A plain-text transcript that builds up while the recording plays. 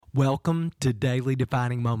Welcome to Daily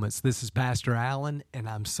Defining Moments. This is Pastor Allen, and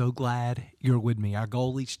I'm so glad you're with me. Our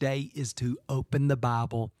goal each day is to open the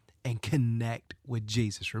Bible and connect with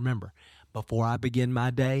Jesus. Remember, before I begin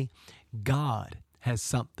my day, God has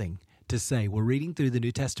something to say. We're reading through the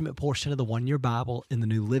New Testament portion of the One Year Bible in the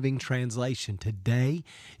New Living Translation. Today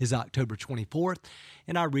is October 24th,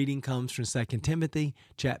 and our reading comes from 2 Timothy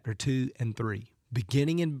chapter 2 and 3.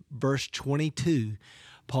 Beginning in verse 22,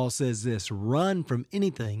 Paul says this: run from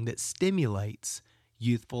anything that stimulates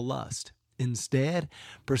youthful lust. Instead,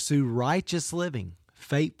 pursue righteous living,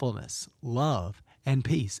 faithfulness, love, and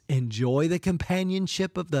peace. Enjoy the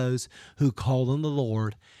companionship of those who call on the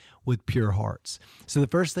Lord with pure hearts. So the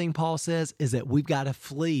first thing Paul says is that we've got to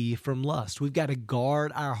flee from lust. We've got to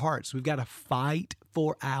guard our hearts. We've got to fight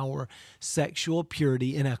for our sexual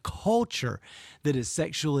purity in a culture that is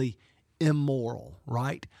sexually immoral,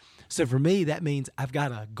 right? So for me, that means I've got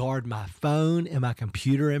to guard my phone and my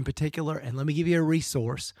computer in particular. And let me give you a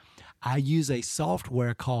resource. I use a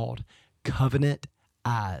software called Covenant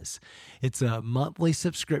Eyes. It's a monthly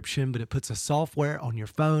subscription, but it puts a software on your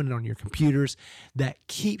phone and on your computers that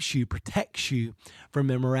protects you from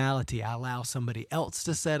immorality. I allow somebody else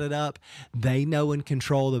to set it up. They know and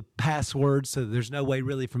control the passwords, so there's no way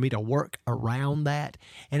really for me to work around that.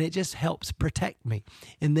 And it just helps protect me.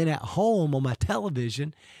 And then at home on my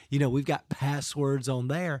television, we've got passwords on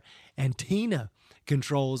there, and Tina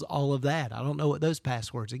controls all of that. I don't know what those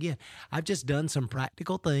passwords. Again, I've just done some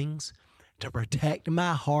practical things to protect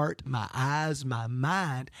my heart, my eyes, my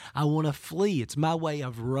mind. I want to flee. It's my way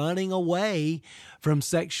of running away from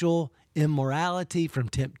sexual immorality, from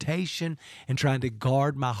temptation, and trying to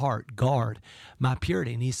guard my heart, guard my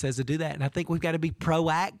purity. And he says to do that. And I think we've got to be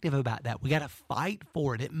proactive about that. We got to fight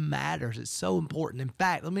for it. It matters. It's so important. In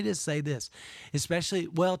fact, let me just say this, especially,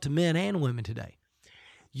 to men and women today.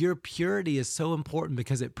 Your purity is so important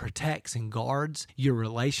because it protects and guards your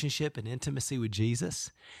relationship and intimacy with Jesus.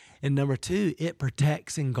 And number two, it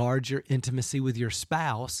protects and guards your intimacy with your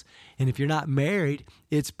spouse. And if you're not married,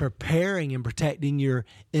 it's preparing and protecting your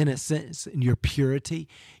innocence and your purity,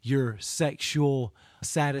 your sexual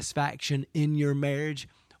satisfaction in your marriage.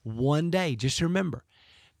 One day, just remember,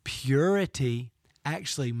 purity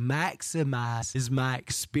actually maximizes my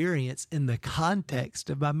experience in the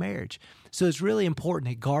context of my marriage. So it's really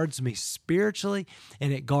important. It guards me spiritually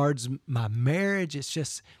and it guards my marriage.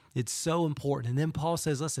 It's so important. And then Paul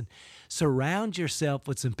says, listen, surround yourself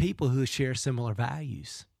with some people who share similar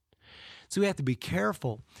values. So we have to be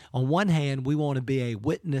careful. On one hand, we want to be a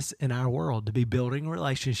witness in our world, to be building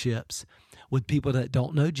relationships with people that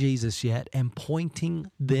don't know Jesus yet and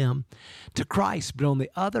pointing them to Christ. But on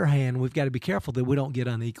the other hand, we've got to be careful that we don't get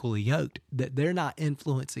unequally yoked, that they're not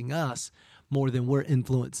influencing us more than we're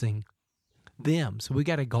influencing them. So we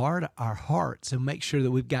got to guard our hearts and make sure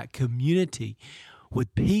that we've got community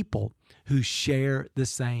with people who share the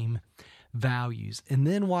same values. And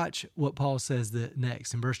then watch what Paul says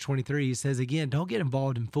next. In verse 23, he says again, don't get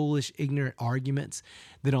involved in foolish, ignorant arguments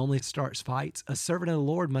that only starts fights. A servant of the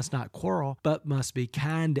Lord must not quarrel, but must be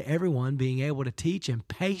kind to everyone, being able to teach and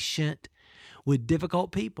patient with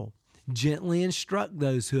difficult people. Gently instruct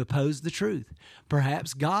those who oppose the truth.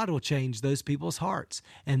 Perhaps God will change those people's hearts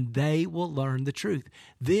and they will learn the truth.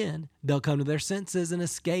 Then they'll come to their senses and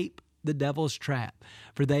escape the devil's trap,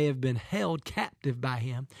 for they have been held captive by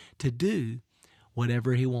him to do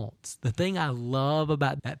whatever he wants. The thing I love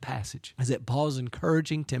about that passage is that Paul's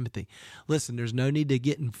encouraging Timothy. Listen, there's no need to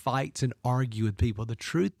get in fights and argue with people. The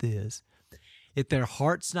truth is, if their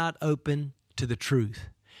heart's not open to the truth,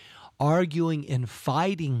 arguing and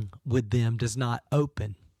fighting with them does not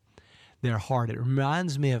open their heart. It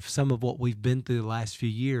reminds me of some of what we've been through the last few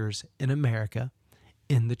years in America,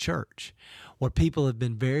 in the church, where people have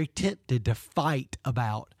been very tempted to fight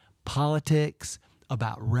about politics,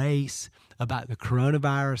 about race, about the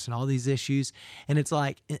coronavirus and all these issues. And it's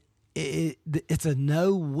like, it's a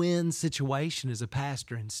no-win situation as a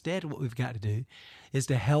pastor. Instead, what we've got to do is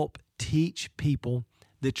to help teach people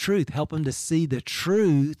the truth, help them to see the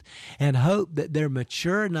truth, and hope that they're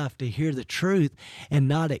mature enough to hear the truth and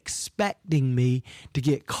not expecting me to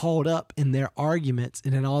get caught up in their arguments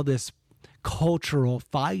and in all this cultural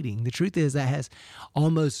fighting. The truth is that has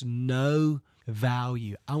almost no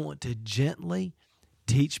value. I want to gently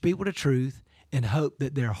teach people the truth and hope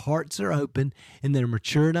that their hearts are open and they're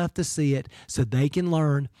mature enough to see it so they can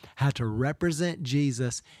learn how to represent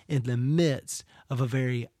Jesus in the midst of a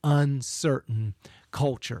very uncertain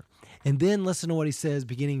culture. And then listen to what he says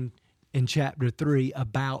beginning in chapter 3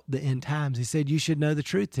 about the end times. He said, you should know the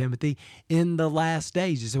truth, Timothy, in the last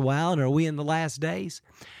days. You say, well, Alan, are we in the last days?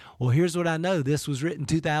 Well, here's what I know. This was written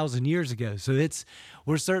 2,000 years ago. So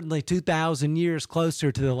we're certainly 2,000 years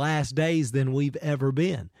closer to the last days than we've ever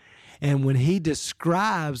been. And when he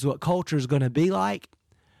describes what culture is going to be like,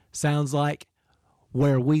 sounds like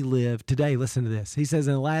where we live today. Listen to this. He says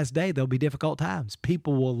in the last day, there'll be difficult times.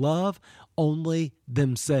 People will love only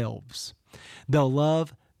themselves. They'll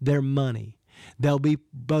love their money. They'll be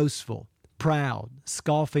boastful, proud,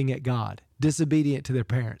 scoffing at God, disobedient to their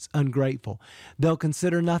parents, ungrateful. They'll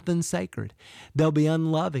consider nothing sacred. They'll be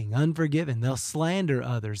unloving, unforgiving. They'll slander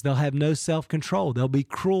others. They'll have no self-control. They'll be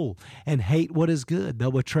cruel and hate what is good.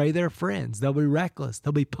 They'll betray their friends. They'll be reckless.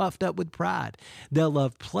 They'll be puffed up with pride. They'll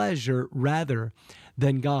love pleasure rather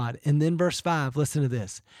than God. And then verse 5, listen to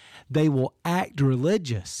this. They will act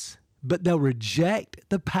religious, but they'll reject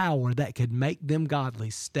the power that could make them godly.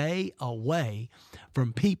 Stay away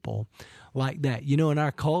from people like that. You know, in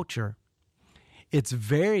our culture, it's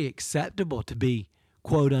very acceptable to be,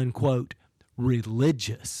 quote unquote,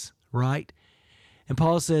 religious, right? And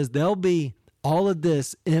Paul says there'll be all of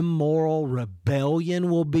this immoral rebellion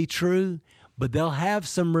will be true, but they'll have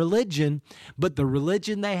some religion, but the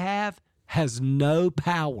religion they have has no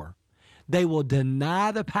power. They will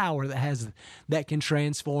deny the power that can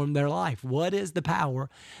transform their life. What is the power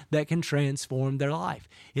that can transform their life?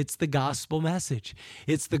 It's the gospel message.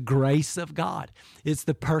 It's the grace of God. It's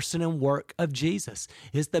the person and work of Jesus.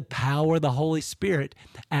 It's the power of the Holy Spirit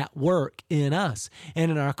at work in us. And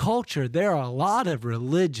in our culture, there are a lot of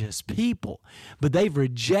religious people, but they've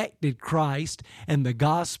rejected Christ and the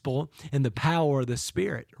gospel and the power of the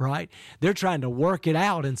Spirit, right? They're trying to work it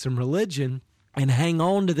out in some religion and hang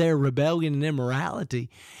on to their rebellion and immorality,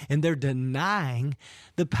 and they're denying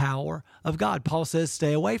the power of God. Paul says,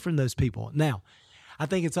 stay away from those people. Now, I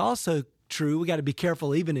think it's also true, we got to be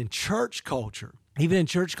careful even in church culture. Even in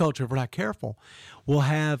church culture, if we're not careful, we'll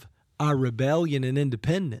have our rebellion and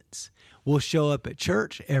independence. We'll show up at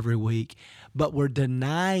church every week, but we're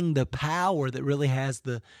denying the power that really has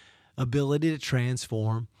the ability to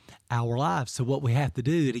transform our lives. So what we have to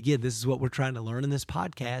do, and again, this is what we're trying to learn in this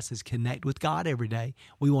podcast, is connect with God every day.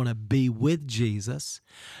 We want to be with Jesus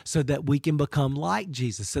so that we can become like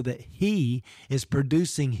Jesus, so that he is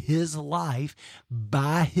producing his life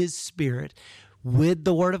by his Spirit with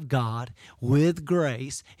the Word of God, with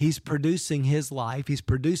grace. He's producing his life. He's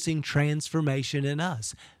producing transformation in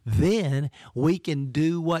us. Then we can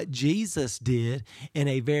do what Jesus did in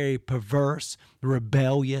a very perverse,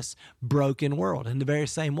 rebellious, broken world. In the very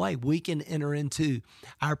same way, we can enter into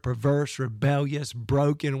our perverse, rebellious,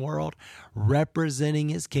 broken world, representing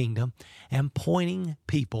his kingdom and pointing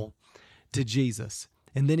people to Jesus.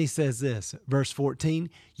 And then he says this, verse 14,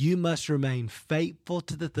 you must remain faithful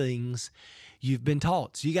to the things you've been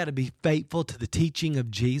taught. So you got to be faithful to the teaching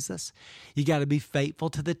of Jesus. You got to be faithful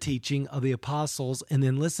to the teaching of the apostles. And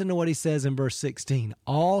then listen to what he says in verse 16.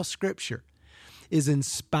 All scripture is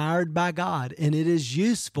inspired by God, and it is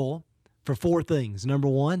useful for four things. Number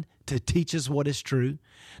one, to teach us what is true.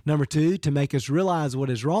 Number two, to make us realize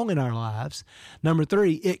what is wrong in our lives. Number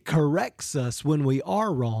three, it corrects us when we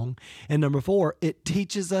are wrong. And number four, it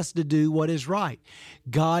teaches us to do what is right.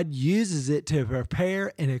 God uses it to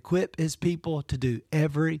prepare and equip his people to do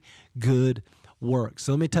every good work.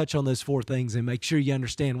 So let me touch on those four things and make sure you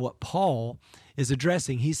understand what Paul is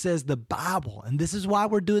addressing. He says the Bible, and this is why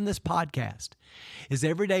we're doing this podcast, is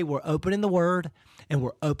every day we're opening the Word and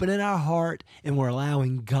we're opening our heart and we're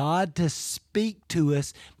allowing God to speak to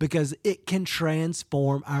us because it can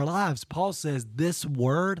transform our lives. Paul says this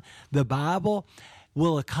Word, the Bible,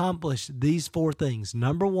 will accomplish these four things.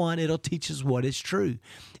 Number one, it'll teach us what is true.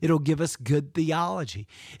 It'll give us good theology.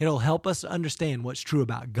 It'll help us understand what's true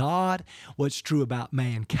about God, what's true about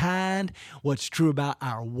mankind, what's true about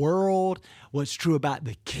our world, what's true about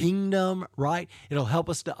the kingdom, right? It'll help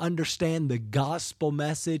us to understand the gospel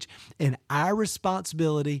message and our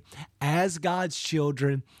responsibility as God's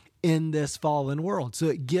children in this fallen world. So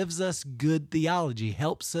it gives us good theology,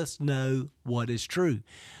 helps us know what is true.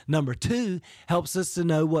 Number two, helps us to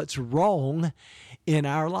know what's wrong in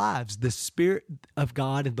our lives. The Spirit of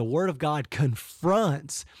God and the Word of God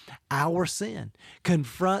confronts our sin,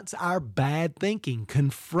 confronts our bad thinking,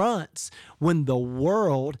 confronts when the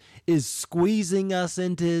world is squeezing us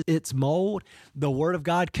into its mold. The Word of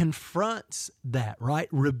God confronts that, right?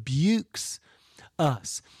 Rebukes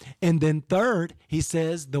us. And then third, he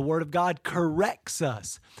says the Word of God corrects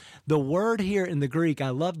us. The word here in the Greek, I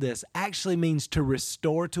love this, actually means to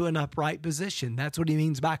restore to an upright position. That's what he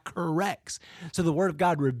means by corrects. So the Word of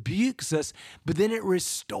God rebukes us, but then it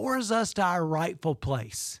restores us to our rightful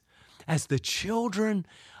place as the children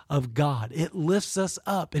of God. It lifts us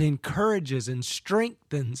up. It encourages and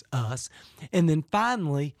strengthens us. And then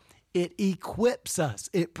finally, It equips us.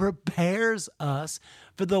 It prepares us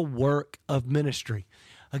for the work of ministry.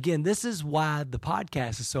 Again, this is why the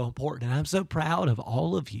podcast is so important. And I'm so proud of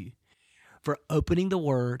all of you for opening the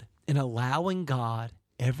Word and allowing God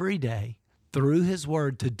every day through His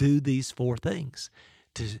Word to do these 4 things: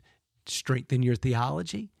 to strengthen your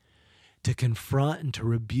theology, to confront and to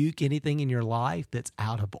rebuke anything in your life that's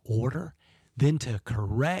out of order, then to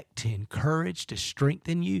correct, to encourage, to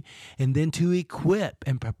strengthen you, and then to equip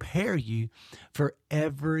and prepare you for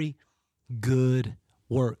every good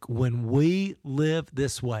work. When we live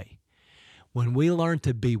this way, when we learn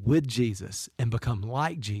to be with Jesus and become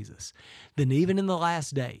like Jesus, then even in the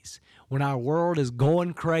last days, when our world is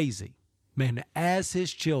going crazy, man, as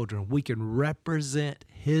His children, we can represent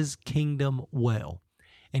His kingdom well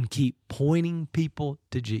and keep pointing people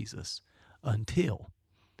to Jesus until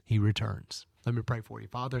He returns. Let me pray for you.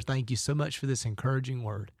 Father, thank you so much for this encouraging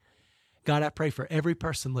word. God, I pray for every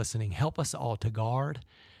person listening. Help us all to guard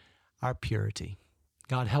our purity.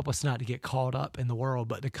 God, help us not to get caught up in the world,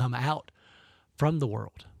 but to come out from the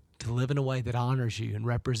world, to live in a way that honors you and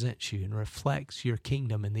represents you and reflects your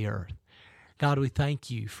kingdom in the earth. God, we thank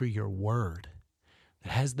you for your word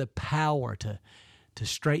that has the power to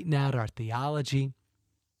straighten out our theology,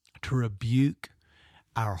 to rebuke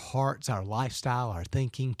our hearts, our lifestyle, our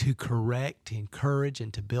thinking, to correct, to encourage,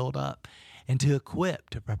 and to build up, and to equip,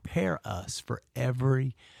 to prepare us for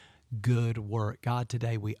every good work. God,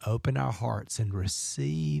 today we open our hearts and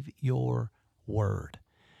receive your word.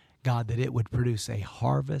 God, that it would produce a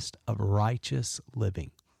harvest of righteous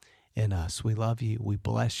living in us. We love you. We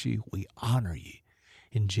bless you. We honor you.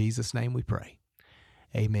 In Jesus' name we pray.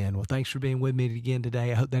 Amen. Well, thanks for being with me again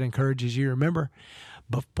today. I hope that encourages you. Remember,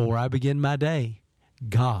 before I begin my day,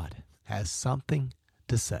 God has something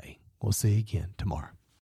to say. We'll see you again tomorrow.